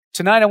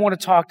Tonight I want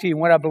to talk to you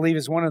what I believe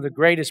is one of the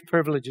greatest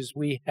privileges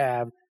we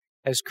have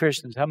as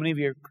Christians. How many of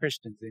you are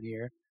Christians in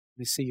here? Let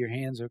me see your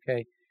hands,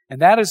 okay.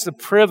 And that is the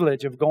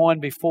privilege of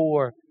going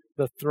before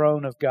the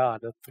throne of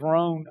God, the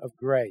throne of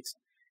grace.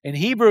 In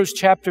Hebrews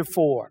chapter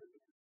 4,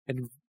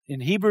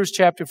 in Hebrews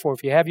chapter 4,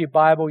 if you have your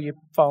Bible, your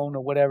phone,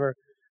 or whatever,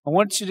 I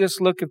want you to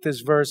just look at this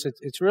verse.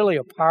 It's really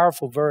a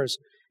powerful verse.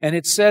 And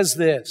it says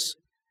this.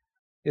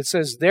 It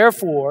says,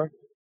 therefore,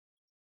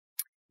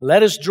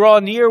 let us draw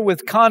near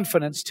with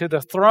confidence to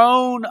the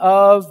throne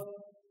of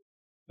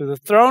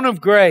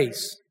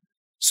grace,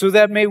 so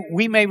that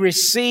we may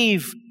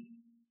receive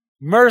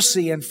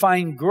mercy and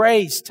find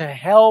grace to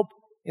help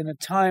in a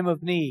time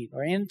of need,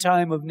 or in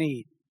time of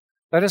need.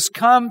 Let us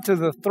come to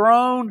the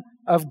throne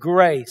of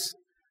grace.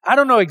 I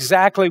don't know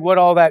exactly what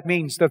all that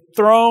means, the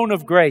throne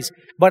of grace,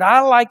 but I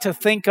like to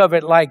think of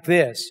it like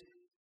this.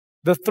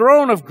 The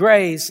throne of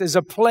grace is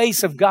a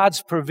place of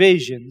God's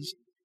provisions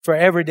for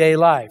everyday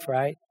life,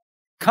 right?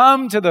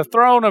 Come to the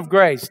throne of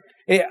grace.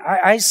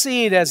 I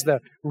see it as the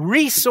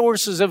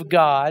resources of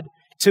God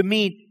to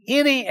meet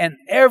any and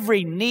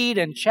every need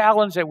and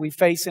challenge that we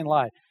face in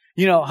life.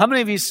 You know, how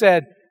many of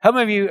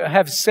you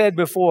have said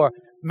before,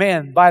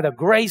 man, by the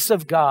grace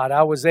of God,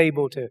 I was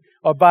able to,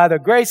 or by the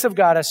grace of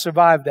God, I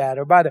survived that,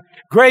 or by the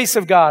grace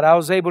of God, I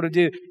was able to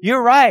do.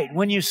 You're right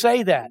when you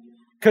say that,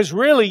 because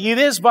really it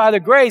is by the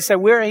grace that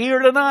we're here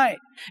tonight.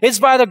 It's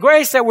by the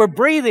grace that we're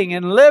breathing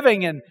and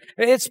living, and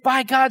it's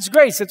by God's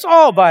grace. It's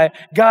all by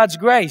God's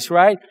grace,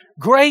 right?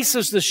 Grace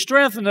is the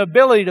strength and the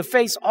ability to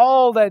face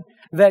all that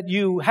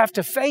you have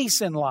to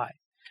face in life.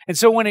 And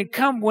so when it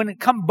come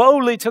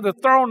boldly to the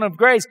throne of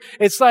grace,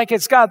 it's like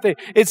it's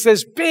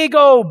this big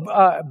old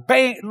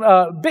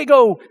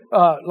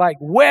like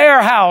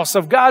warehouse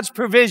of God's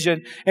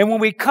provision. And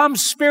when we come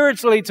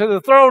spiritually to the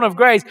throne of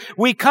grace,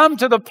 we come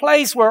to the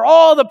place where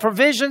all the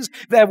provisions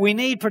that we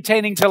need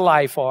pertaining to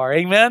life are.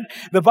 Amen.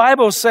 The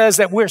Bible says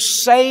that we're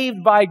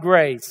saved by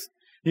grace.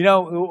 You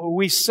know,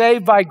 we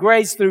saved by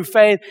grace through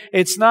faith.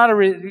 It's not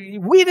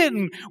we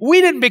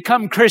didn't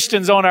become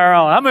Christians on our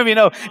own. How many of you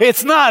know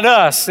it's not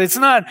us? It's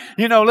not,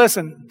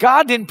 listen,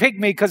 God didn't pick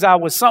me because I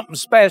was something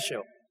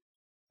special.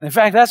 In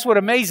fact, that's what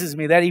amazes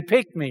me, that He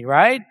picked me,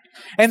 right?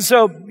 And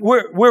so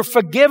we're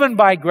forgiven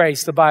by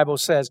grace, the Bible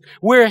says.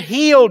 We're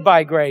healed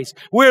by grace.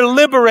 We're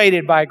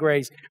liberated by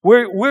grace.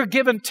 We're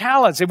given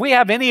talents. If we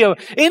have any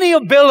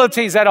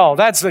abilities at all,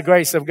 that's the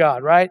grace of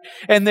God, right?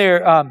 And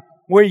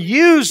we're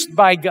used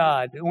by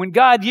God. When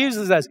God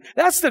uses us,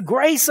 that's the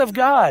grace of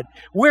God.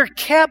 We're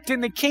kept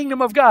in the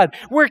kingdom of God.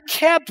 We're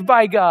kept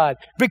by God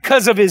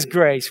because of His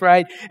grace,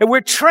 right? And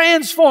we're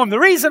transformed. The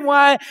reason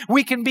why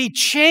we can be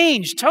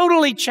changed,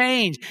 totally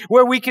changed,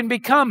 where we can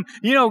become,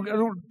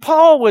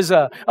 Paul was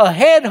a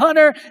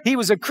headhunter. He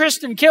was a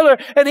Christian killer,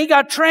 and he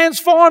got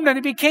transformed, and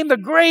he became the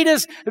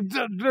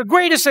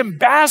greatest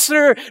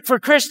ambassador for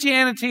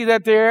Christianity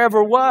that there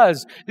ever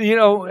was.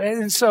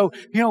 And so,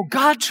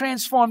 God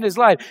transformed his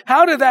life.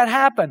 How did that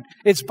happen?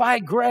 It's by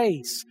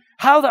grace.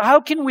 How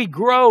can we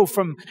grow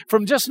from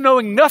just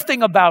knowing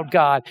nothing about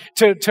God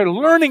to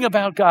learning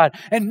about God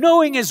and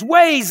knowing His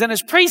ways and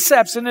His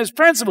precepts and His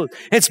principles?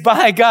 It's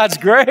by God's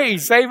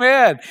grace.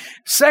 Amen.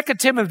 2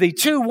 Timothy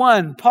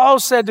 2:1, Paul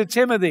said to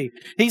Timothy,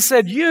 he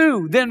said,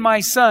 you then, my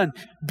son,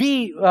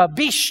 be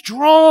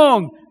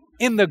strong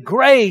in the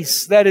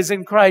grace that is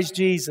in Christ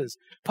Jesus.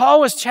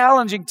 Paul was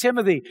challenging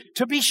Timothy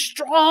to be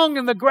strong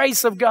in the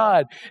grace of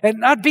God and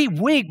not be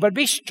weak, but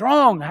be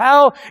strong.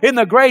 How? In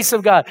the grace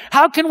of God.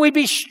 How can we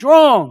be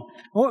strong?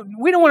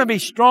 We don't want to be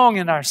strong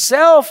in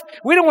ourselves.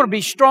 We don't want to be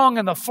strong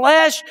in the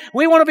flesh.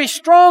 We want to be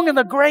strong in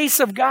the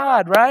grace of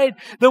God, right?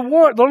 The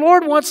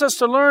Lord wants us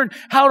to learn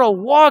how to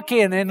walk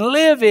in and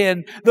live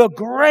in the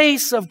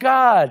grace of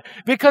God.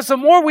 Because the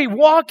more we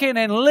walk in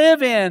and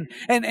live in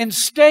and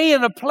stay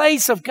in a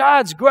place of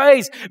God's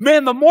grace,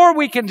 man, the more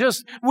we can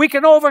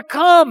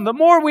overcome, the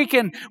more we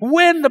can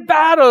win the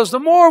battles, the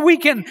more we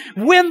can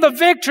win the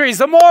victories,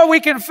 the more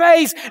we can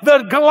face the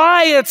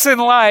Goliaths in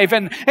life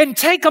and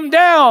take them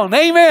down.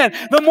 Amen.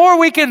 The more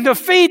we can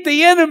defeat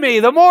the enemy,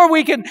 the more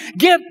we can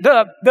get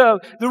the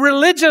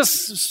religious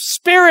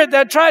spirit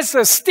that tries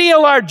to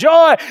steal our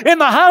joy in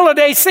the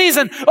holiday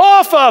season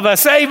off of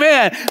us.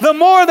 Amen. The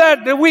more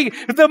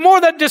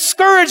that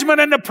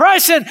discouragement and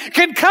depression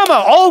can come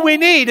up. All we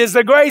need is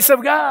the grace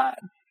of God.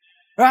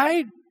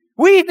 Right?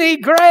 We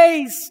need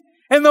grace.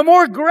 And the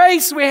more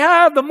grace we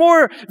have, the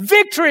more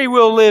victory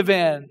we'll live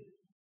in.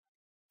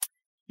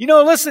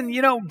 Listen,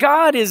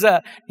 God is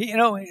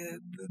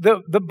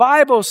the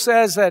Bible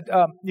says that,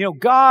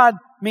 God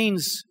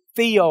means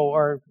theo,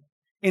 or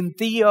in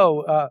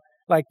theo,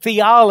 like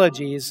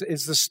theology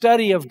is the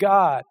study of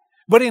God.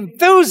 But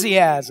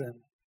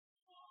enthusiasm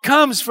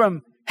comes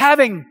from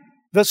having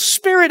the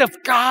Spirit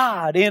of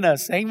God in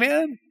us.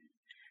 Amen.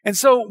 And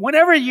so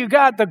whenever you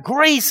got the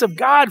grace of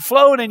God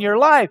flowing in your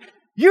life,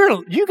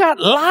 you got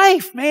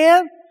life,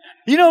 man.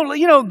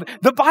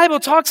 The Bible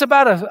talks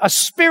about a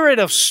spirit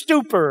of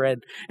stupor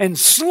and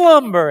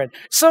slumber. And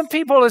some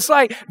people, it's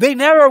like they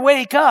never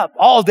wake up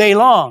all day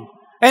long.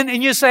 And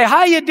you say,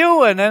 how you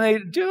doing? And they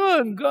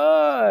doing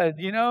good.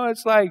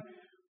 It's like,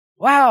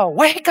 wow,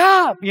 wake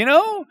up,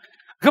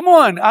 Come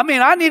on. I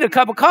mean, I need a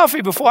cup of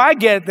coffee before I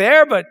get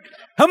there, but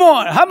come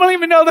on. How many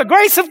of you know the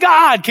grace of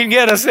God can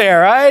get us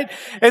there, right?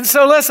 And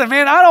so listen,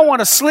 man, I don't want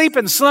to sleep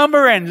and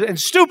slumber and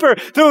stupor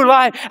through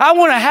life. I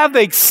want to have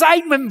the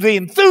excitement, the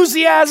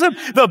enthusiasm,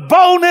 the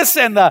boldness,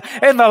 and the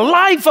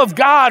life of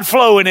God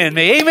flowing in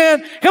me.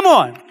 Amen. Come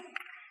on.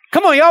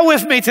 Come on. Y'all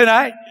with me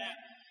tonight?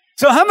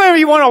 So how many of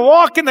you want to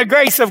walk in the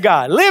grace of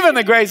God? Live in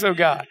the grace of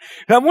God.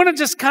 And I want to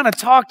just kind of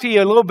talk to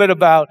you a little bit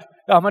about,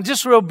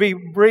 just real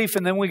brief,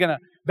 and then we're going to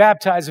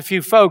baptize a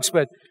few folks.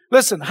 But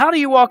listen, how do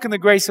you walk in the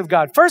grace of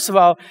God? First of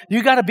all,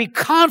 you got to be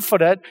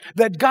confident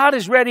that God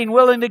is ready and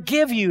willing to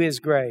give you His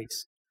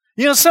grace.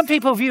 Some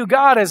people view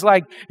God as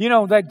like,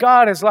 that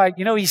God is like,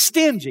 He's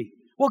stingy.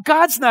 Well,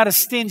 God's not a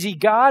stingy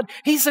God.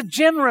 He's a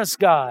generous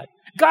God.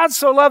 God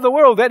so loved the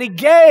world that He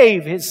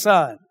gave His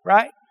Son,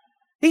 right?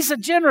 He's a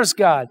generous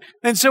God.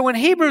 And so when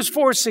Hebrews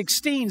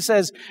 4:16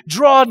 says,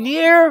 draw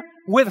near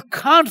with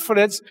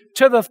confidence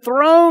to the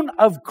throne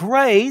of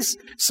grace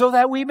so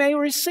that we may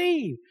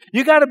receive.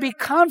 You got to be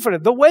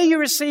confident. The way you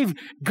receive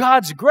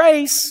God's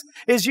grace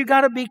is you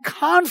got to be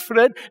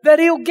confident that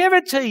He'll give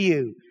it to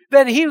you.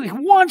 That He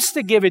wants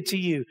to give it to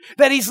you.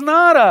 That He's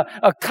not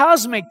a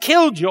cosmic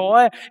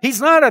killjoy.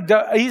 He's not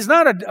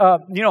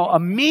a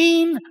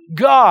mean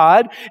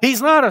God.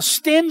 He's not a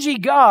stingy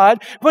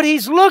God, but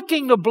He's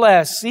looking to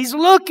bless. He's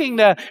looking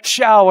to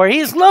shower.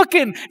 He's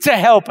looking to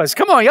help us.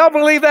 Come on, y'all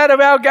believe that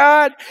about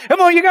God?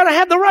 Come on, you got to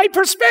have the right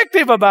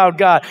perspective about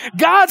God.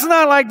 God's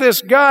not like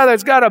this God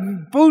that's got a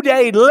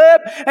boudet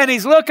lip and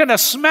He's looking to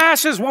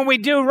smash us when we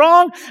do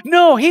wrong.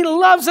 No, He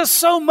loves us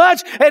so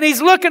much and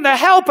He's looking to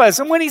help us.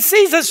 And when He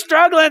sees us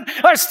struggling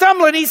or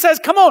stumbling, He says,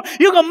 come on,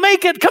 you're going to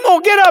make it. Come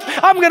on, get up.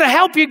 I'm going to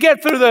help you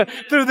get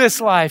through this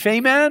life.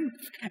 Amen.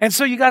 And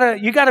so you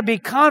gotta be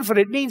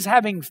confident. It means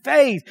having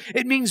faith.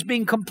 It means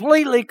being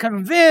completely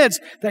convinced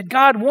that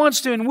God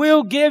wants to and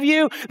will give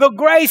you the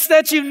grace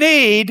that you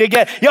need to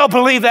get. Y'all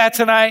believe that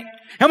tonight?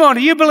 Come on,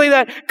 do you believe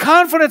that?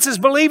 Confidence is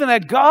believing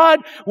that God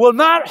will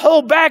not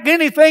hold back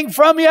anything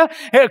from you.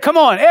 Come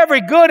on,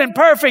 every good and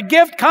perfect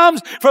gift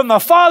comes from the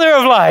Father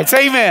of lights.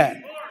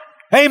 Amen.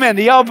 Amen.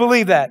 Do y'all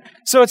believe that?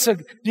 So it's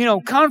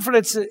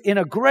confidence in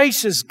a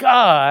gracious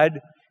God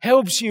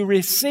helps you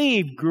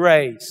receive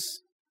grace.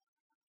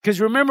 Because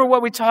remember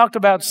what we talked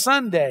about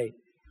Sunday.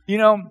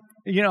 You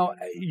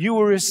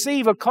will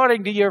receive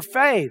according to your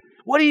faith.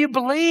 What do you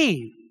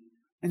believe?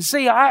 And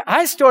see,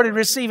 I started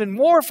receiving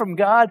more from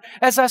God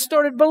as I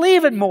started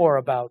believing more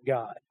about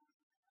God.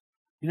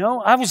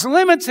 I was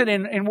limited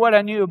in what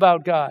I knew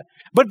about God.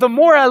 But the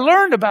more I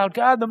learned about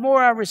God, the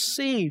more I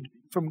received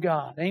from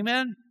God.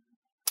 Amen?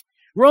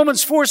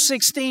 Romans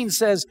 4:16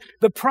 says,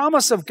 the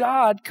promise of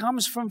God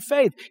comes from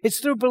faith. It's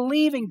through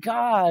believing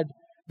God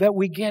that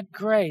we get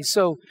grace.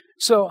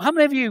 So how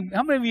many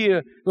of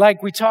you,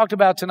 like we talked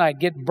about tonight,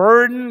 get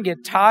burdened,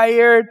 get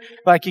tired,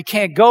 like you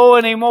can't go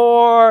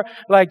anymore,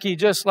 like you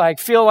just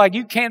feel like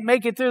you can't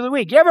make it through the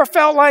week? You ever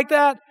felt like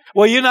that?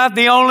 Well, you're not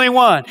the only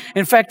one.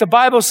 In fact, the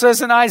Bible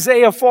says in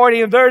Isaiah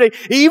 40:30,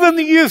 even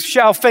the youth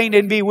shall faint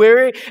and be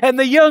weary, and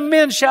the young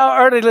men shall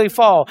utterly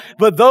fall.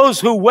 But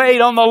those who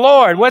wait on the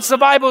Lord, what's the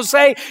Bible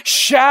say?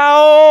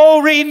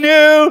 Shall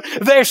renew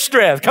their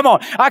strength. Come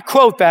on, I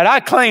quote that. I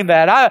claim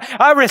that.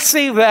 I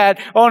receive that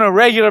on a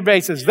regular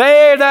basis.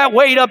 They that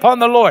wait upon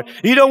the Lord.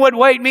 You know what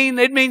wait means?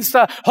 It means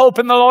to hope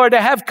in the Lord,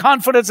 to have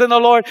confidence in the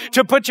Lord,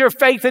 to put your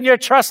faith and your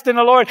trust in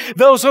the Lord.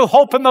 Those who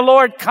hope in the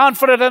Lord,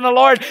 confident in the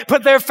Lord,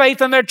 put their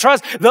faith and their trust.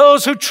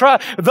 Those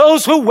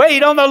who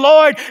wait on the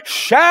Lord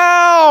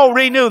shall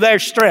renew their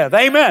strength.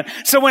 Amen.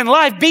 So when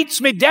life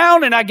beats me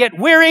down and I get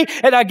weary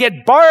and I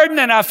get burdened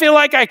and I feel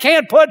like I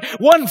can't put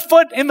one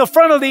foot in the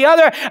front of the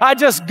other, I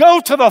just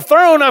go to the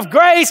throne of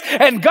grace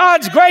and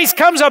God's grace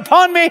comes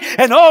upon me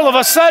and all of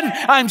a sudden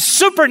I'm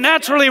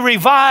supernaturally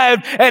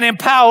revived and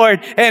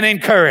empowered and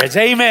encouraged.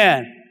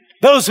 Amen.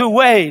 Those who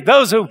wait,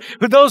 those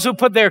who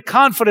put their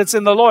confidence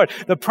in the Lord,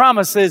 the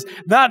promise is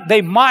not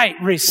they might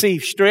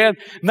receive strength,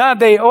 not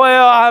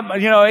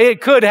it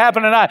could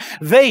happen or not.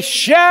 They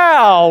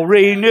shall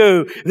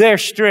renew their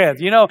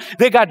strength.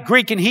 They got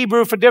Greek and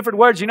Hebrew for different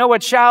words. You know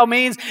what shall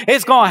means?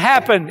 It's going to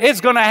happen. It's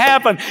going to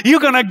happen. You're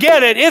going to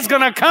get it. It's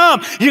going to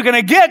come. You're going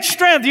to get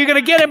strength. You're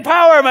going to get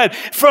empowerment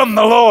from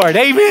the Lord.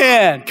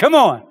 Amen. Come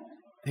on.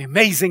 The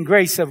amazing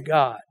grace of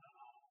God.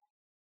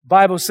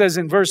 Bible says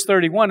in verse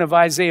 31 of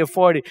Isaiah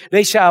 40,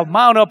 they shall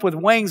mount up with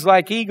wings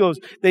like eagles.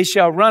 They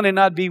shall run and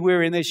not be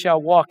weary, and they shall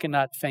walk and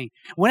not faint.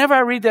 Whenever I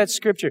read that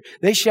scripture,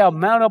 they shall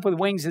mount up with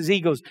wings as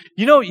eagles.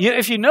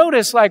 If you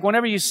notice,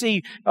 whenever you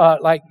see,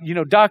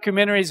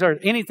 documentaries or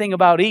anything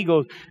about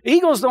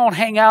eagles don't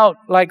hang out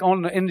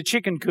in the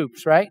chicken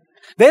coops, right?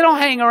 They don't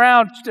hang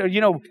around,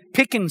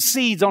 picking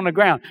seeds on the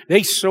ground.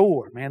 They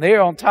soar, man.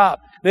 They're on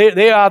top.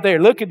 They're out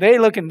there looking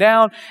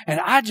down.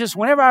 And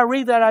whenever I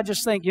read that, I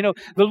just think, the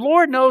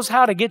Lord knows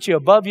how to get you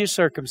above your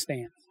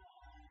circumstance.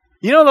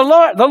 You know,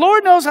 the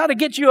Lord knows how to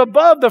get you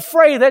above the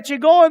fray that you're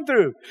going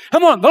through.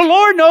 Come on. The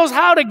Lord knows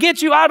how to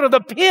get you out of the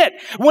pit.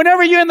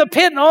 Whenever you're in the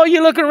pit and all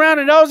you're looking around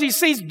and all you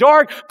see is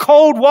dark,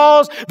 cold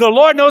walls, the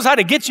Lord knows how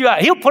to get you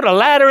out. He'll put a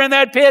ladder in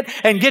that pit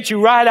and get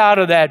you right out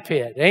of that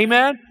pit.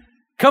 Amen.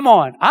 Come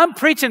on. I'm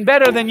preaching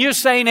better than you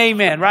saying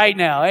amen right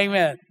now.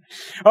 Amen.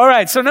 All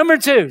right. So number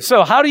 2.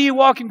 So how do you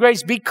walk in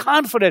grace? Be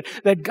confident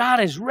that God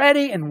is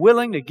ready and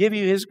willing to give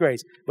you His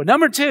grace. But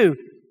number 2,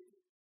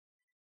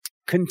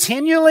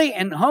 continually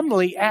and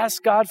humbly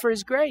ask God for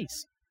His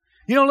grace.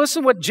 You know,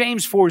 listen what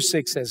James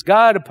 4:6 says.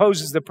 God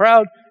opposes the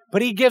proud,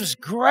 but He gives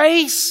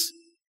grace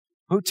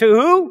to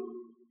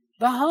who?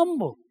 The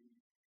humble.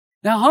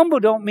 Now, humble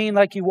don't mean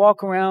like you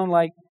walk around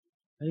like,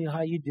 hey,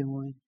 how you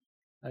doing?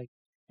 Like,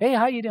 hey,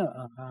 how you doing?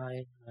 Oh,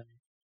 hi.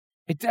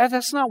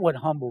 That's not what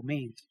humble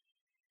means.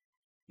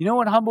 You know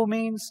what humble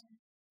means?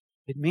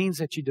 It means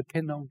that you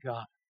depend on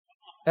God.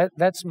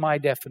 That's my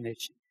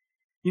definition.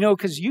 You know,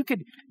 because you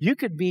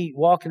could be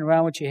walking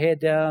around with your head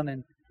down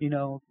and, you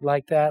know,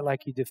 like that, like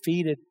you're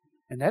defeated.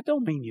 And that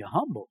don't mean you're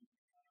humble.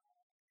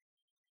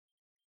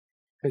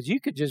 Because you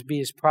could just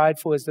be as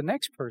prideful as the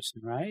next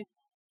person, right?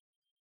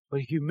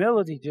 But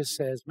humility just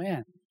says,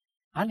 man,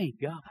 I need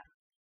God.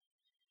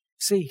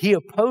 See, He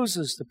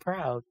opposes the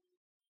proud,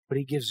 but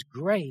He gives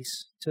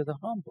grace to the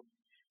humble.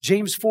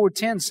 James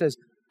 4:10 says,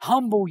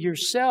 humble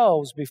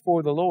yourselves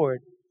before the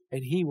Lord,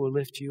 and He will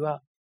lift you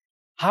up.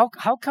 How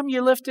come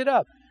you lift it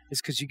up?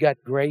 It's because you got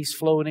grace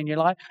flowing in your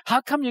life. How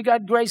come you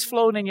got grace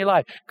flowing in your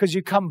life? Because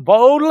you come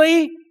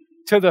boldly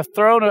to the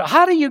throne of...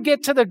 How do you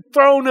get to the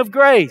throne of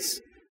grace?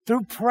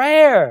 Through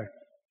prayer,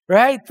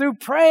 right? Through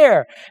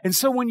prayer. And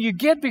so when you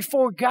get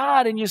before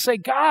God and you say,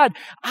 God,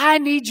 I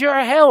need your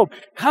help.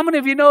 How many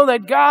of you know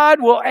that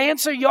God will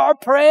answer your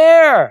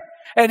prayer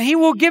and He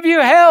will give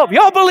you help?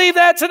 Y'all believe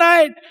that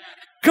tonight?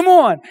 Come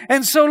on.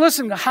 And so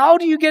listen, how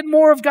do you get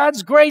more of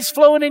God's grace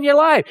flowing in your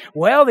life?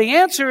 Well, the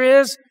answer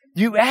is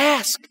you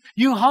ask.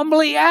 You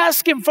humbly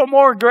ask Him for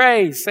more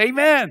grace.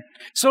 Amen.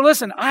 So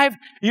listen, I've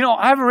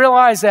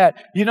realized that,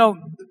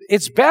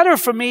 it's better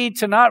for me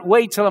to not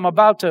wait till I'm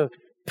about to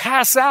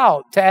pass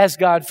out to ask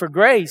God for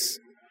grace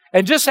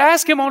and just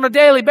ask Him on a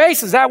daily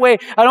basis. That way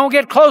I don't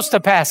get close to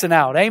passing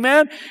out.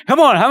 Amen. Come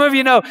on. How many of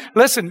you know,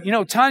 listen,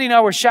 Tanya and I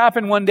were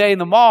shopping one day in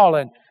the mall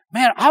and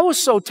man, I was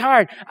so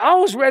tired. I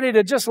was ready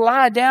to just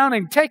lie down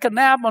and take a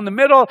nap on the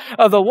middle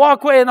of the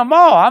walkway in the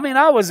mall. I mean,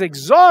 I was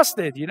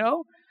exhausted,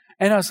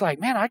 And I was like,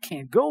 man, I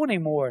can't go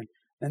anymore.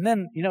 And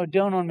then,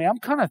 dawned on me, I'm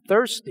kind of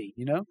thirsty,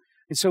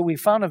 And so we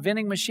found a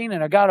vending machine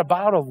and I got a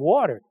bottle of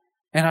water.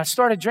 And I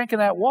started drinking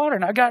that water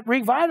and I got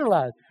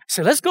revitalized. I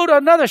said, let's go to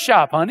another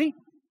shop, honey.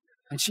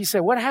 And she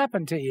said, what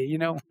happened to you?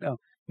 No,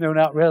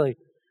 not really.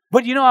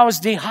 But, I was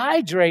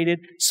dehydrated,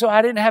 so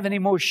I didn't have any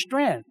more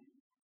strength.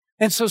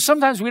 And so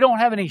sometimes we don't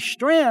have any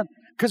strength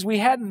because we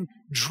hadn't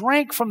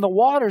drank from the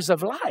waters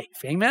of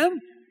life. Amen?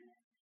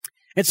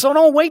 And so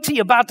don't wait till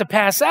you're about to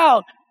pass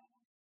out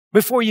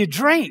before you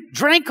drink.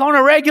 Drink on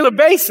a regular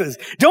basis.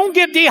 Don't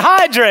get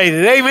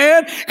dehydrated.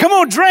 Amen. Come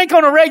on, drink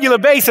on a regular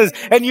basis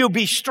and you'll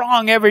be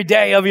strong every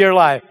day of your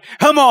life.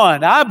 Come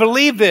on. I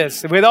believe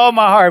this with all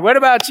my heart. What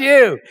about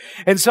you?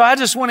 And so I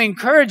just want to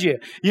encourage you.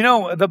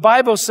 The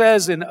Bible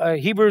says in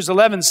Hebrews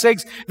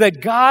 11:6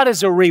 that God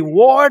is a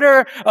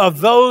rewarder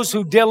of those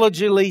who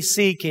diligently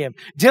seek Him.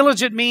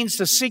 Diligent means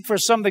to seek for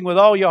something with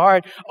all your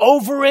heart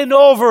over and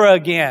over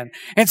again.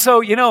 And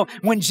so,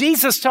 when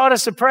Jesus taught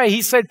us to pray,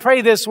 He said,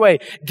 pray this way.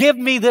 Give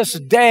me this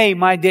day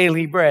my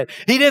daily bread.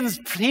 He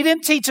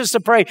didn't teach us to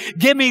pray,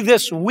 give me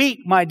this week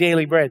my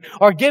daily bread,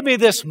 or give me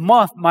this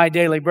month my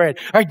daily bread,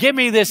 or give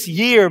me this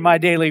year my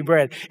daily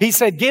bread. He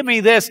said, give me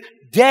this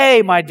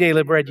day my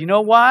daily bread. You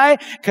know why?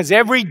 Because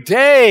every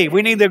day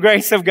we need the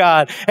grace of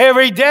God.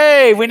 Every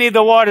day we need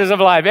the waters of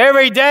life.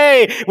 Every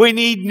day we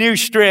need new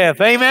strength.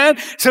 Amen.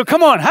 So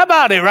come on, how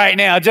about it right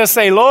now? Just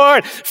say,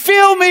 Lord,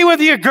 fill me with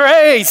your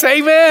grace.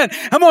 Amen.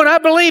 Come on, I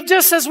believe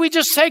just as we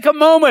just take a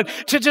moment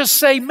to just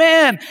say,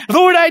 man,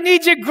 Lord, I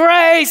need your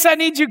grace. I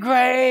need your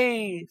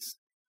grace.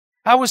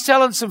 I was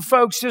telling some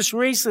folks just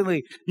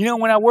recently,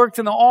 when I worked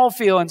in the oil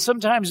field, and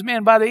sometimes,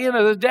 man, by the end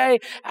of the day,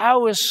 I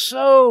was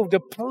so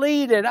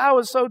depleted. I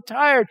was so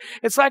tired.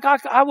 It's like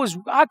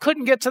I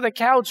couldn't get to the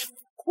couch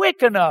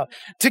quick enough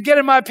to get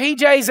in my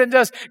PJs and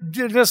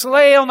just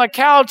lay on the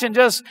couch and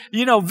just,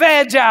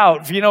 veg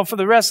out, for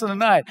the rest of the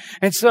night.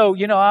 And so,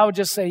 I would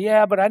just say,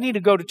 yeah, but I need to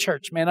go to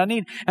church, man.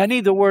 I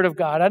need the Word of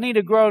God. I need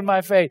to grow in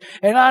my faith.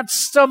 And I'd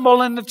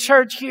stumble in the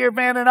church here,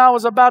 man, and I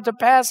was about to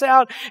pass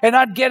out, and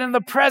I'd get in the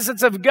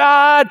presence of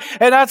God,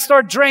 and I'd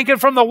start drinking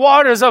from the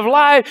waters of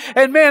life.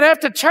 And man,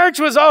 after church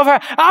was over,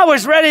 I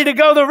was ready to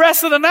go the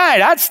rest of the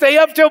night. I'd stay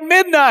up till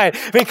midnight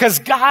because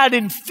God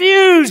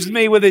infused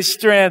me with His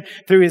strength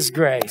through His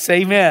grace.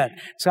 Amen.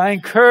 So I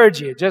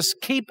encourage you,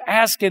 just keep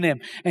asking Him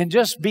and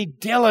just be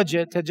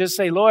diligent to just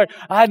say, Lord,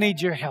 I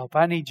need your help.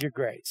 I need your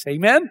grace.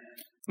 Amen.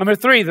 Number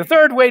 3, the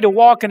third way to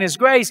walk in His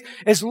grace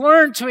is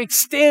learn to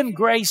extend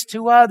grace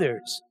to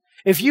others.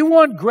 If you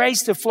want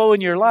grace to flow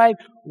in your life,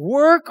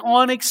 work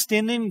on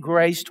extending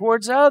grace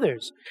towards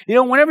others.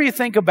 Whenever you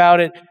think about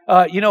it,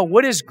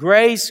 what is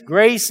grace?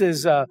 Grace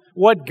is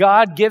what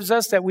God gives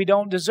us that we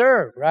don't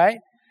deserve, right?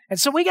 And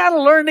so we got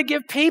to learn to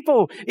give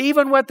people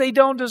even what they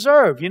don't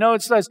deserve.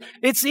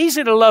 It's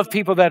easy to love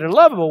people that are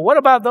lovable. What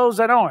about those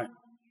that aren't?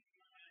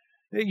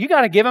 You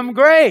got to give them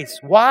grace.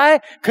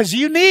 Why? Because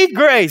you need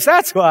grace.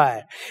 That's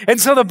why.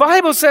 And so the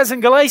Bible says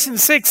in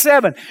Galatians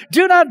 6:7,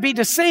 do not be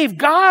deceived.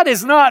 God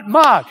is not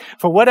mocked.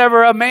 For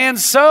whatever a man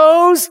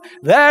sows,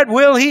 that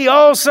will he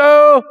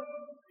also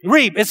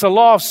reap. It's a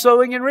law of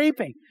sowing and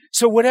reaping.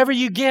 So whatever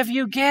you give,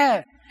 you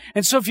get.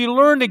 And so if you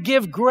learn to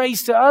give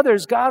grace to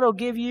others, God will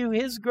give you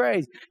His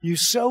grace. You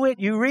sow it,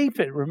 you reap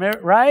it. Remember,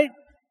 right?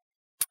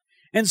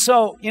 And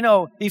so,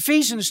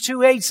 Ephesians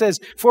 2:8 says,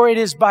 for it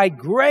is by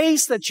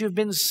grace that you've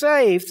been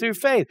saved through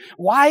faith.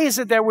 Why is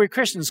it that we're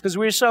Christians? Because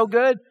we're so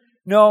good?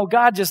 No,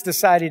 God just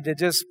decided to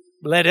just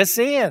let us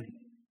in.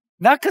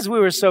 Not because we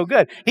were so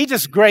good. He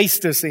just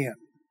graced us in,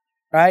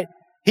 right?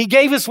 He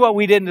gave us what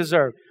we didn't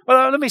deserve.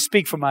 Well, let me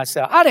speak for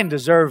myself. I didn't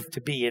deserve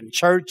to be in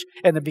church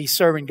and to be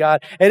serving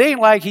God. It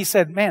ain't like He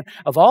said, man,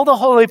 of all the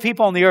holy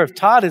people on the earth,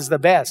 Todd is the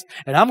best,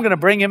 and I'm going to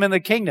bring him in the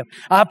kingdom.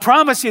 I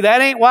promise you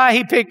that ain't why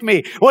He picked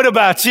me. What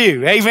about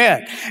you?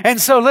 Amen. And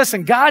so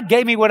listen, God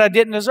gave me what I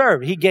didn't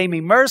deserve. He gave me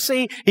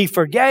mercy, He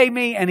forgave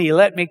me, and He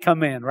let me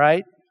come in,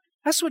 right?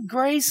 That's what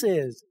grace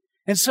is.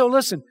 And so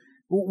listen,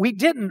 we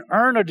didn't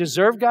earn or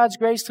deserve God's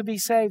grace to be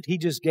saved. He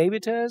just gave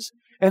it to us.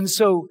 And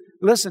so,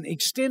 listen,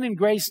 extending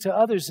grace to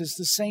others is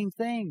the same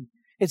thing.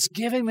 It's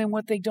giving them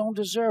what they don't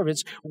deserve.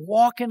 It's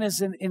walking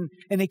as in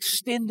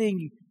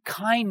extending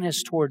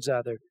kindness towards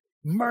others,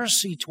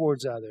 mercy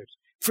towards others,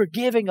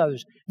 forgiving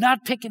others,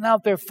 not picking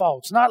out their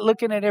faults, not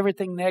looking at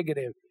everything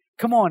negative.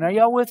 Come on, are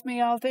y'all with me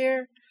out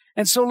there?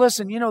 And so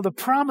listen, the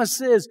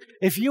promise is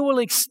if you will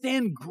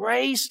extend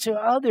grace to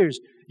others,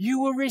 you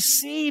will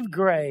receive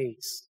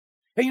grace.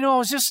 And I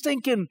was just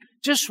thinking,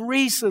 just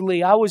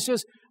recently, I was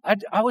just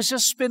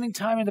spending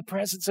time in the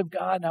presence of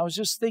God, and I was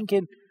just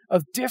thinking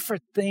of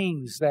different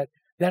things that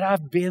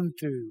I've been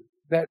through,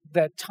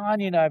 that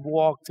Tanya and I have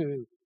walked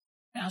through.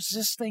 And I was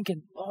just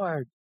thinking,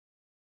 Lord,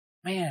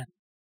 man,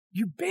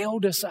 you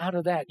bailed us out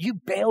of that. You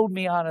bailed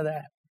me out of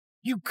that.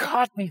 You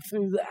got me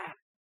through that.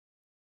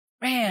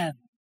 Man,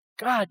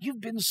 God,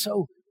 you've been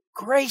so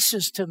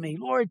gracious to me.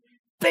 Lord,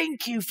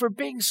 thank you for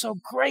being so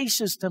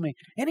gracious to me.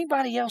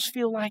 Anybody else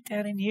feel like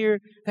that in here?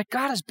 That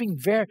God has been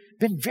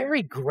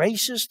very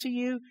gracious to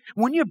you?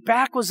 When your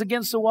back was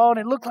against the wall and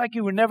it looked like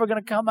you were never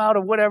going to come out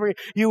of whatever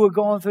you were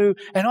going through,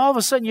 and all of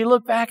a sudden you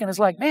look back and it's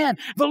like, man,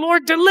 the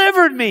Lord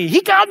delivered me.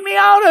 He got me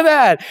out of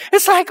that.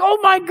 It's like, oh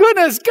my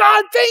goodness,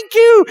 God, thank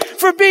you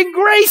for being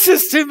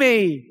gracious to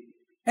me.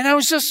 And I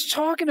was just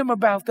talking to Him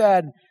about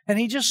that, and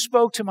He just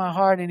spoke to my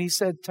heart, and He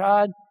said,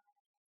 Todd,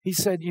 He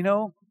said,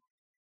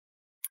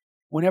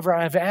 whenever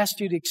I've asked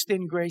you to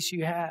extend grace,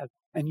 you have.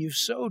 And you've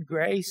sowed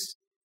grace,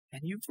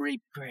 and you've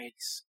reaped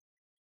grace.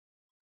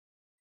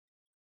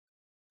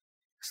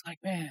 It's like,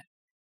 man,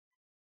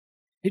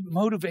 it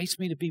motivates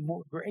me to be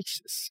more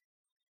gracious.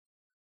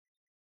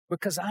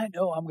 Because I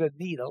know I'm going to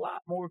need a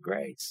lot more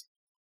grace.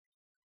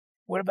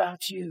 What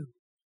about you?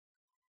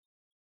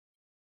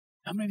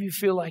 How many of you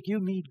feel like you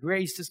need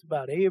grace just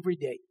about every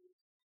day?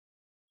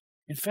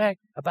 In fact,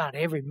 about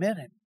every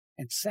minute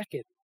and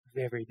second of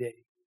every day.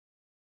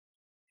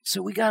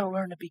 So we got to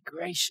learn to be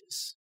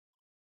gracious.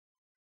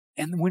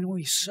 And when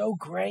we sow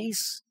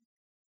grace,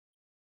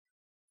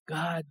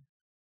 God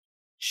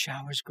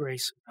showers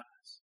grace on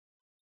us.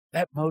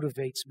 That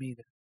motivates me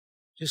to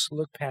just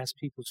look past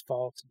people's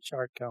faults and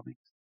shortcomings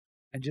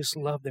and just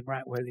love them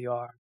right where they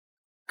are.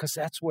 Because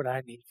that's what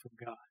I need from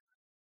God.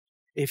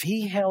 If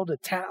He held a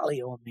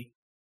tally on me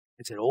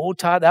and said, oh,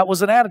 Todd, that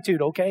was an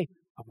attitude. Okay,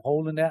 I'm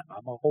holding that.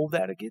 I'm going to hold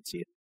that against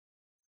you.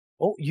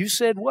 Oh, you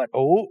said what?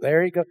 Oh,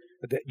 there you go.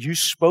 You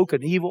spoke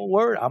an evil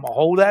word. I'm going to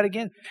hold that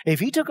again. If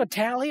He took a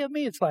tally of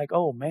me, it's like,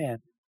 oh man,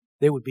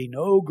 there would be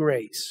no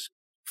grace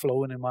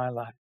flowing in my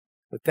life.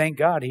 But thank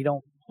God He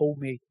don't hold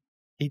me.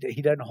 He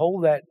doesn't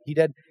hold that. He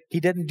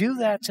doesn't do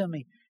that to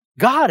me.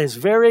 God is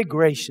very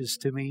gracious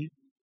to me.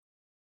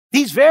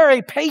 He's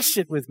very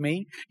patient with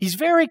me. He's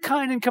very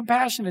kind and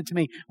compassionate to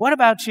me. What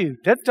about you?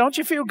 Don't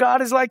you feel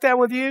God is like that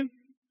with you?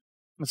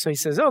 And so He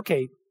says,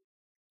 okay,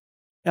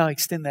 now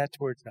extend that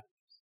towards others.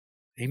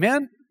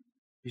 Amen?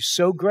 You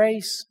sow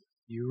grace,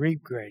 you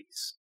reap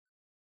grace.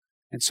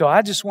 And so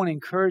I just want to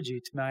encourage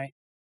you tonight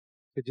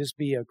to just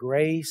be a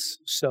grace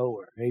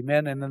sower.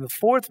 Amen? And then the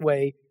fourth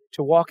way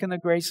to walk in the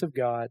grace of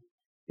God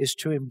is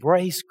to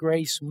embrace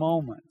grace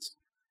moments.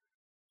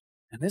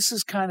 And this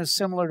is kind of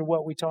similar to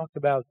what we talked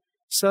about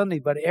Sunday,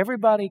 but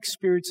everybody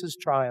experiences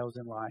trials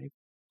in life.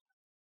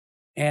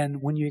 And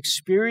when you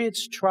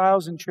experience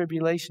trials and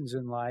tribulations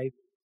in life,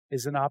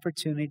 is an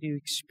opportunity to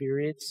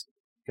experience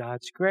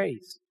God's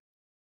grace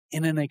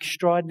in an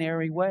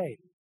extraordinary way.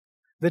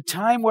 The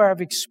time where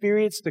I've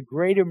experienced the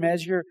greater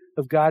measure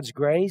of God's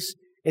grace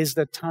is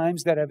the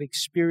times that I've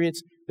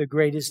experienced the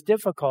greatest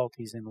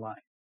difficulties in life.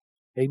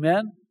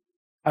 Amen?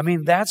 I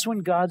mean, that's when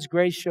God's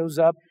grace shows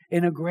up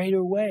in a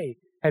greater way.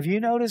 Have you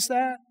noticed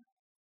that?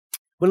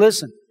 But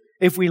listen,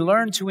 if we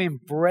learn to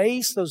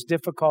embrace those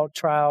difficult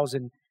trials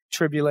and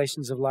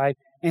tribulations of life,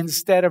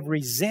 instead of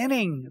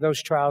resenting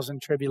those trials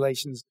and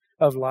tribulations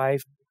of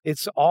life,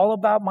 it's all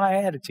about my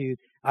attitude.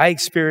 I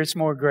experience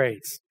more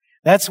grace.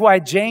 That's why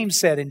James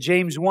said in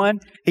James 1,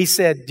 he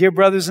said, "Dear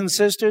brothers and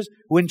sisters,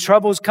 when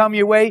troubles come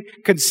your way,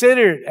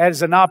 consider it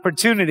as an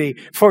opportunity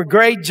for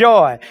great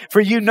joy. For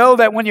you know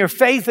that when your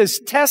faith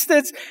is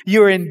tested,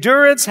 your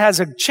endurance has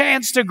a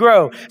chance to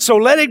grow. So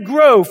let it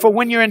grow, for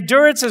when your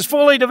endurance is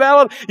fully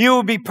developed, you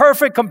will be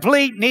perfect,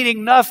 complete,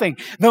 needing nothing."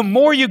 The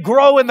more you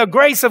grow in the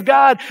grace of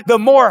God, the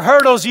more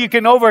hurdles you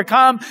can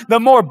overcome,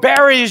 the more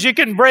barriers you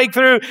can break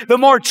through, the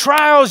more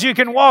trials you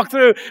can walk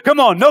through.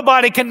 Come on,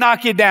 nobody can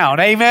knock you down.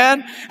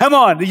 Amen? Come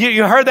on,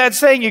 you heard that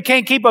saying, you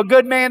can't keep a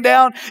good man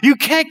down? You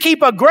can't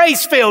keep a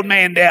grace-filled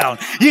man down.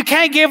 You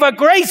can't give a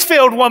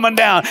grace-filled woman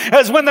down.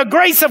 As when the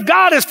grace of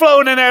God is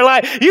flowing in their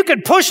life, you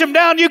can push them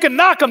down, you can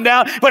knock them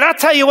down, but I'll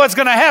tell you what's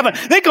going to happen.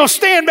 They're going to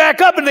stand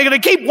back up and they're going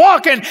to keep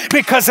walking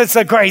because it's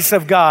the grace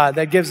of God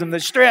that gives them the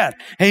strength.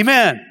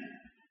 Amen.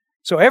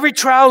 So every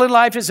trial in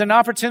life is an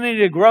opportunity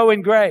to grow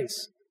in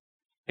grace.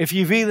 If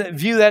you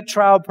view that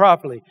trial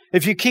properly,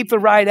 if you keep the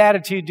right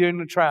attitude during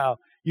the trial,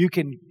 you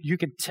can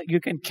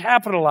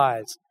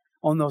capitalize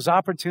on those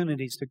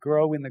opportunities to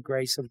grow in the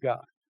grace of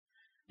God.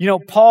 You know,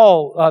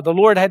 Paul, the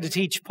Lord had to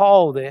teach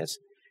Paul this.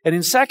 And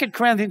in 2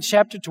 Corinthians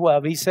chapter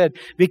 12, he said,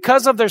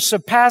 "Because of their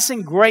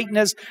surpassing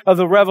greatness of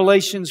the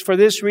revelations, for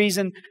this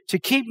reason, to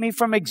keep me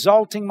from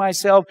exalting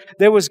myself,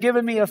 there was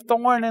given me a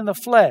thorn in the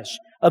flesh,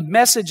 a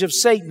message of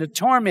Satan to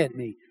torment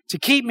me, to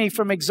keep me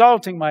from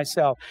exalting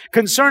myself.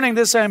 Concerning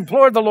this, I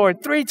implored the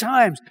Lord 3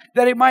 times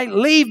that it might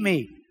leave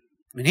me.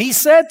 And he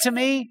said to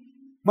me,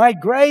 my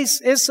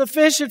grace is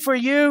sufficient for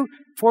you,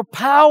 for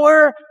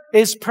power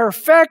is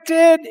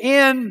perfected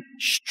in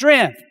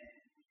strength."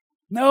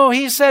 No,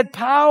 he said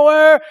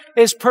power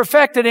is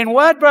perfected in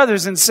what,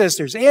 brothers and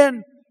sisters?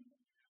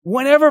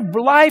 Whenever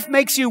life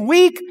makes you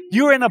weak,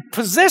 you're in a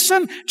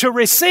position to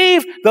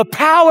receive the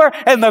power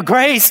and the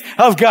grace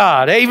of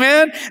God.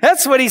 Amen?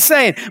 That's what he's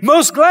saying.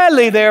 "Most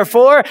gladly,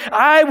 therefore,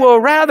 I will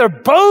rather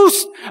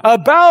boast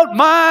about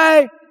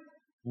my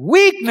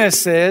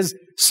weaknesses,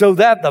 so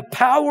that the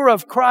power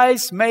of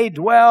Christ may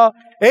dwell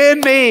in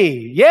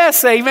me."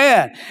 Yes,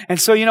 amen. And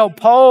so, you know,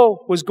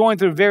 Paul was going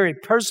through a very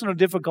personal,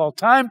 difficult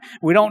time.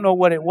 We don't know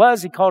what it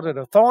was. He called it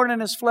a thorn in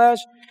his flesh.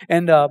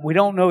 And we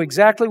don't know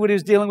exactly what he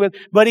was dealing with.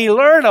 But he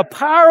learned a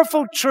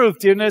powerful truth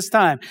during this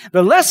time.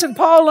 The lesson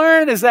Paul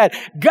learned is that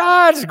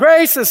God's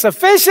grace is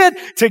sufficient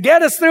to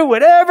get us through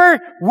whatever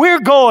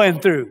we're going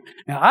through.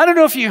 Now, I don't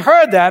know if you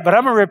heard that, but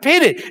I'm going to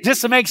repeat it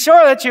just to make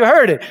sure that you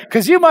heard it.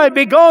 Because you might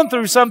be going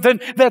through something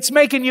that's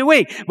making you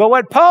weak. But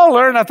what Paul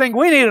learned, I think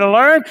we need to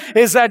learn,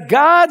 is that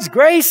God's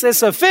grace is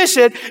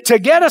sufficient to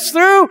get us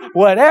through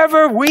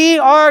whatever we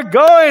are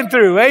going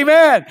through.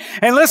 Amen.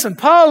 And listen,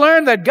 Paul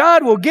learned that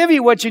God will give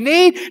you what you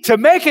need to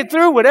make it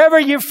through whatever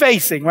you're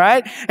facing,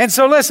 right? And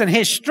so listen,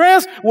 His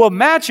strength will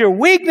match your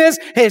weakness.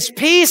 His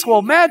peace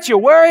will match your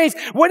worries.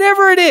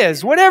 Whatever it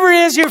is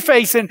you're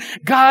facing,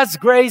 God's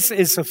grace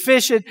is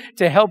sufficient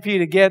to help you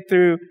to get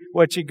through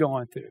what you're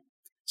going through.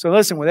 So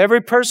listen, with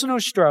every personal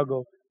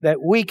struggle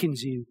that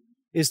weakens you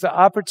is the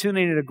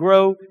opportunity to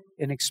grow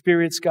and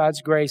experience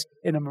God's grace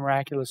in a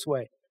miraculous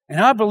way. And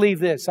I believe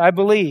this. I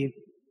believe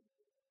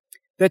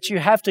that you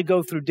have to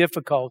go through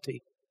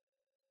difficulty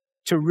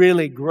to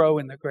really grow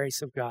in the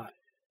grace of God.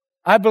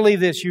 I believe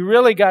this. You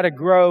really got to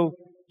grow.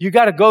 You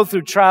got to go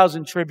through trials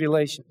and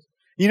tribulations.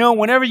 You know,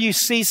 whenever you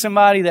see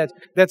somebody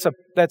that's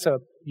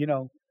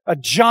a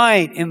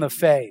giant in the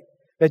faith,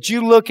 that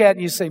you look at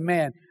and you say,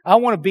 man, I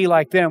want to be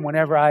like them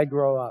whenever I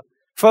grow up.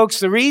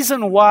 Folks, the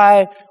reason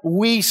why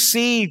we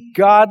see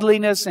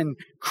godliness and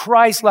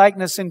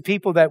Christ-likeness in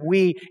people that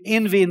we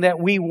envy and that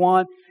we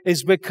want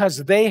is because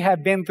they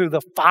have been through the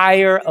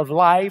fire of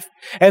life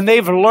and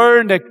they've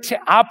learned to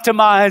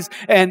optimize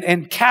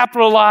and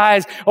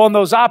capitalize on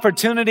those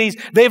opportunities.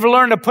 They've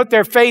learned to put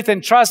their faith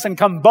and trust and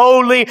come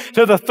boldly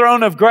to the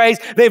throne of grace.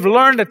 They've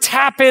learned to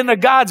tap into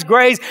God's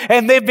grace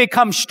and they've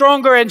become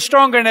stronger and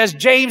stronger. And as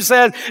James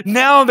says,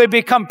 now they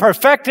become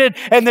perfected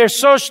and they're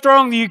so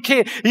strong you're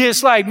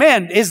just like,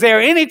 man, is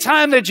there any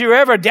time that you're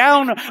ever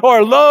down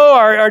or low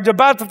or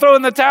about to throw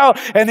in the towel?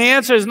 And the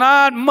answer is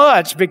not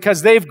much,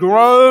 because they've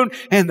grown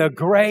in the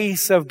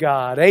grace of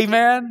God.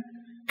 Amen?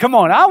 Come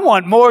on, I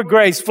want more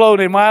grace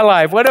flowing in my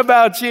life. What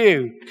about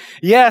you?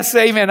 Yes,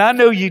 amen. I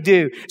know you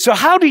do. So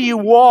how do you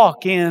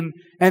walk in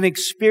and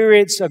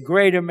experience a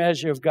greater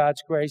measure of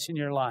God's grace in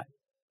your life?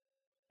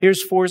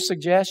 Here's 4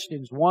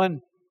 suggestions.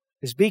 1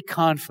 is be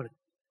confident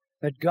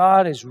that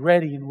God is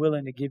ready and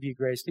willing to give you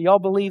grace. Do y'all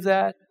believe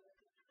that?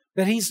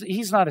 That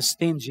He's not a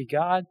stingy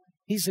God.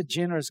 He's a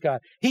generous God.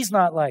 He's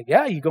not like,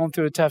 yeah, you're going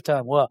through a tough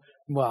time. Well,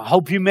 I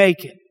hope you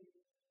make it.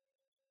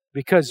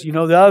 Because, you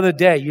know, the other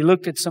day you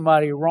looked at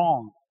somebody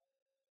wrong.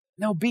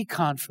 No, be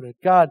confident.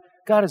 God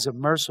is a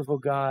merciful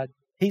God.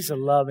 He's a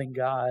loving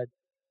God.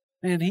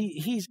 Man,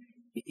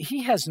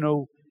 He has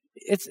no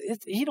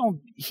He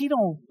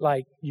don't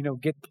like,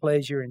 get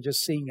pleasure in just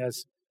seeing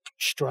us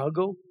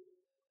struggle.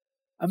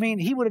 I mean,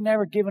 He would have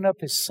never given up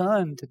His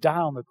Son to die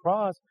on the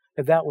cross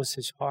if that was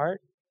His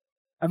heart.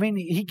 I mean,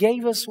 He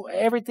gave us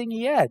everything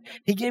He had.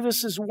 He gave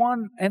us His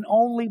one and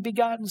only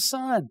begotten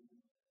Son.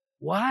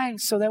 Why?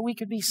 So that we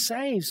could be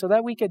saved, so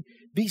that we could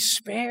be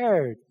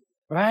spared,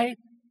 right?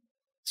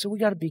 So we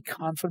got to be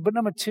confident. But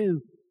number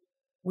two,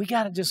 we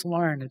got to just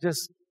learn to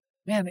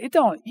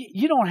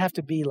you don't have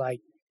to be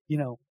like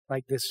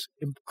this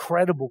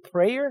incredible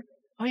prayer.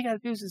 All you got to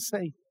do is just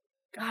say,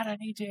 God, I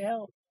need your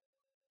help.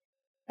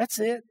 That's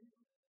it.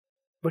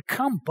 But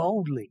come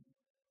boldly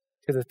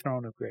to the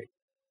throne of grace.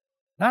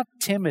 Not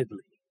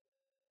timidly.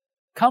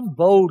 Come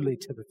boldly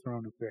to the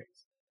throne of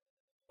grace.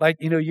 Like,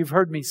 you've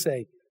heard me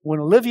say, when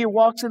Olivia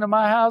walks into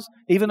my house,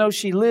 even though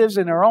she lives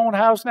in her own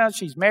house now,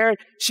 she's married,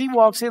 she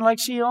walks in like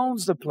she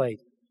owns the place.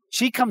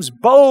 She comes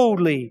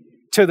boldly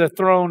to the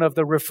throne of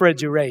the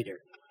refrigerator.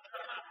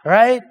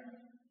 Right?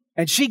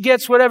 And she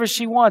gets whatever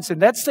she wants.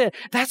 And that's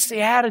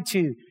the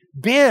attitude.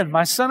 Ben,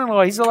 my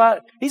son-in-law, he's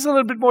a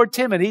little bit more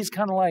timid. He's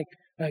kind of like,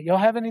 y'all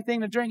have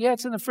anything to drink? Yeah,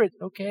 it's in the fridge.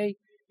 Okay.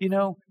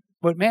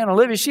 But man,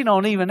 Olivia, she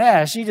don't even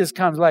ask. She just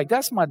comes like,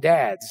 that's my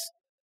dad's.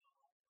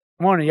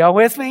 Morning, y'all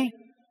with me?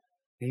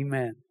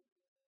 Amen.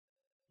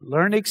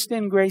 Learn to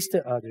extend grace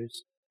to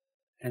others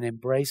and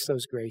embrace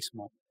those grace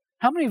moments.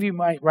 How many of you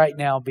might right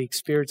now be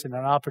experiencing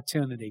an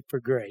opportunity for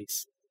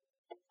grace?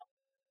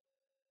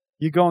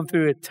 You're going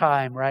through a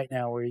time right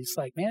now where it's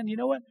like, man, you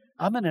know what?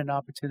 I'm in an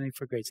opportunity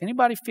for grace.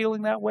 Anybody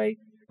feeling that way?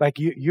 Like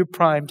you're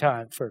prime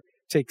time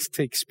to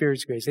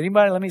experience grace.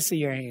 Anybody? Let me see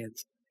your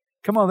hands.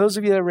 Come on, those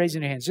of you that are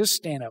raising your hands, just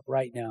stand up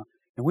right now.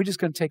 And we're just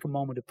going to take a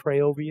moment to pray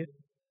over you.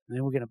 And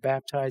then we're going to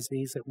baptize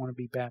these that want to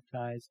be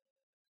baptized.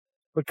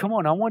 But come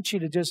on, I want you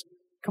to just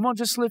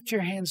lift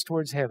your hands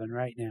towards heaven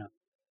right now.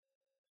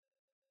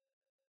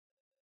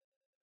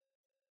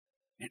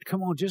 And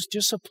come on,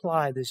 just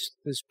apply this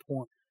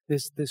point,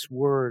 this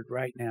word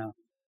right now.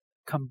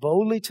 Come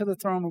boldly to the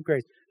throne of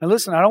grace. Now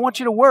listen, I don't want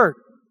you to work.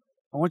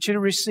 I want you to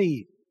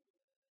receive.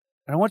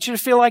 I don't want you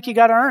to feel like you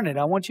got to earn it.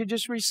 I want you to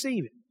just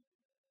receive it.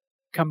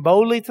 Come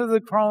boldly to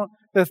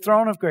the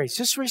throne of grace.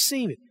 Just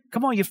receive it.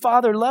 Come on, your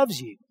Father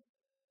loves you.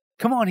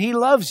 Come on, He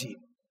loves you.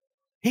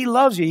 He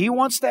loves you. He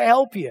wants to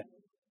help you.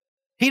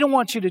 He don't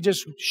want you to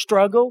just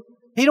struggle.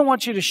 He don't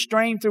want you to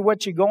strain through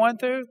what you're going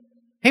through.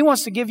 He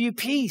wants to give you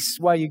peace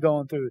while you're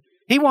going through it.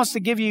 He wants to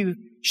give you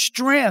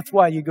strength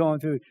while you're going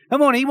through it.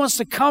 Come on, He wants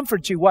to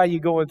comfort you while you're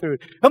going through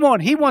it. Come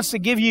on, He wants to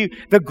give you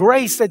the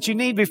grace that you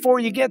need before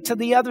you get to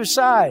the other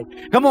side.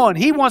 Come on,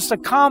 He wants to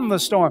calm the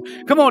storm.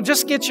 Come on,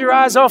 just get your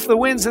eyes off the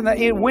winds and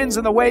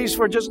the waves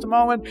for just a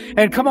moment.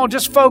 And come on,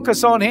 just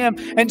focus on Him.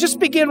 And just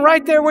begin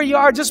right there where you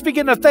are. Just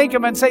begin to thank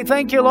Him and say,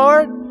 thank you,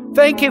 Lord.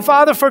 Thank you,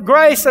 Father, for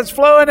grace that's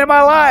flowing in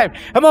my life.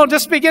 Come on,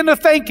 just begin to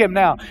thank Him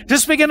now.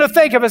 Just begin to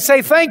thank Him and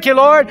say, thank you,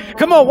 Lord.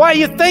 Come on, while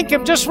you thank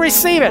Him, just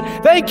receive it.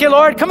 Thank you,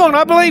 Lord. Come on,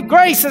 I believe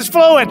grace is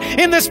flowing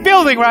in this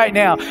building right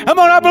now. Come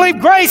on, I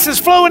believe grace is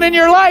flowing in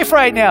your life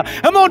right now.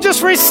 Come on,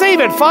 just receive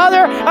it.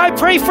 Father, I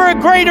pray for a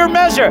greater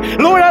measure.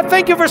 Lord, I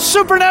thank you for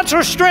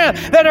supernatural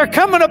strength that are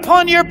coming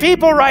upon your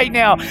people right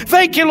now.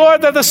 Thank you,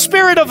 Lord, that the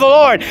Spirit of the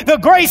Lord, the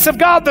grace of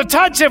God, the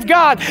touch of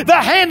God,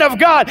 the hand of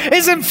God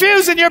is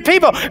infusing your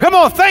people. Come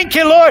on, thank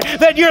you, Lord,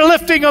 that you're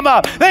lifting them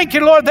up. Thank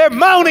you, Lord, they're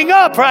mounting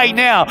up right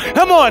now.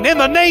 Come on, in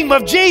the name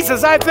of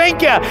Jesus, I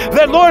thank you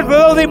that, Lord,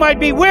 though they might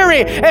be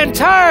weary and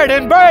tired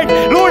and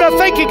burdened, Lord, I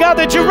thank you, God,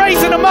 that you're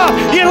raising them up.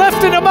 You're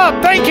lifting them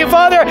up. Thank you,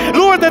 Father,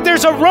 Lord, that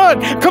there's a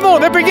run. Come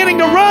on, they're beginning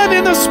to run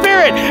in the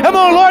Spirit. Come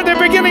on, Lord, they're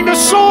beginning to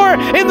soar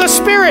in the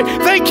Spirit.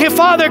 Thank you,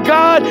 Father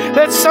God,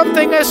 that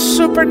something that's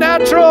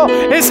supernatural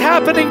is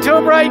happening to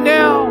them right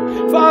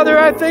now. Father,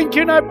 I thank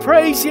you and I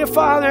praise you,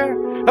 Father.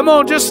 Come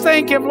on, just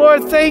thank Him,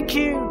 Lord. Thank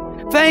you.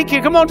 Thank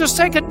you. Come on, just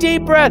take a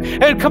deep breath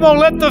and come on,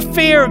 let the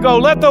fear go.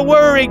 Let the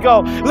worry go.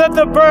 Let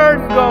the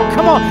burden go.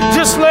 Come on,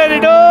 just let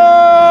it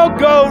all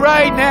go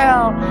right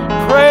now.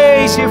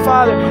 Praise you,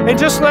 Father. And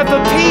just let the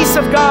peace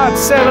of God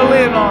settle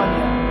in on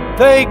you.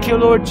 Thank you,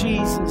 Lord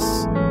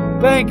Jesus.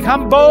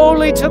 Come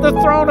boldly to the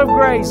throne of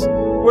grace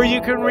where you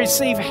can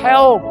receive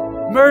help,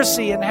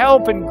 mercy, and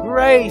help and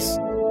grace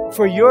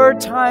for your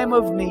time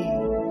of need.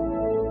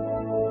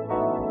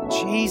 In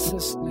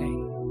Jesus' name.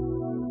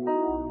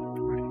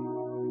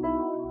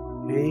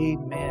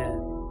 Amen.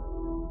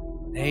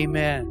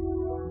 Amen.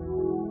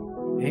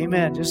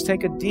 Amen. Just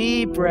take a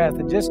deep breath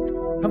and just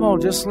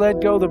let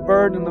go the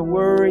burden and the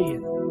worry.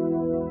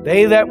 And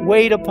they that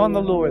wait upon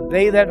the Lord,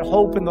 they that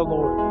hope in the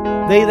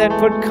Lord, they that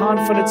put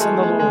confidence in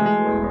the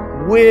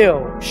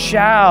Lord,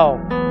 shall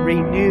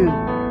renew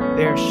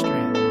their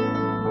strength.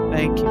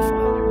 Thank you,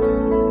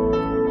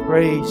 Father.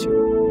 Praise you.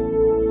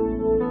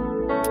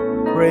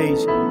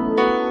 Praise you.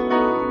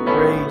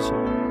 Praise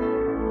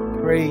you.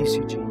 Praise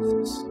you,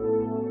 Jesus.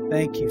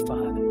 Thank you,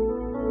 Father.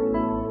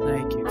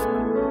 Thank you,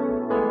 Father.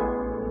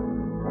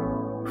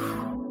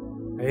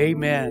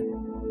 Amen.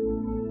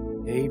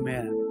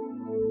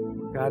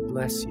 Amen. God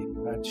bless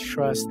you. I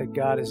trust that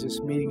God is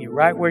just meeting you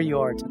right where you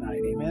are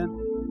tonight. Amen.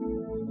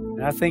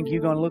 And I think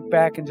you're going to look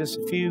back in just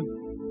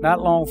not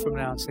long from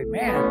now and say,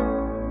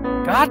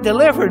 man, God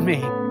delivered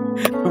me.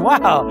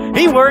 Wow,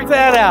 He worked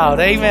that out.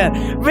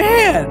 Amen.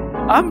 Man,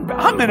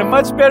 I'm in a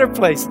much better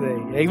place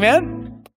today. Amen.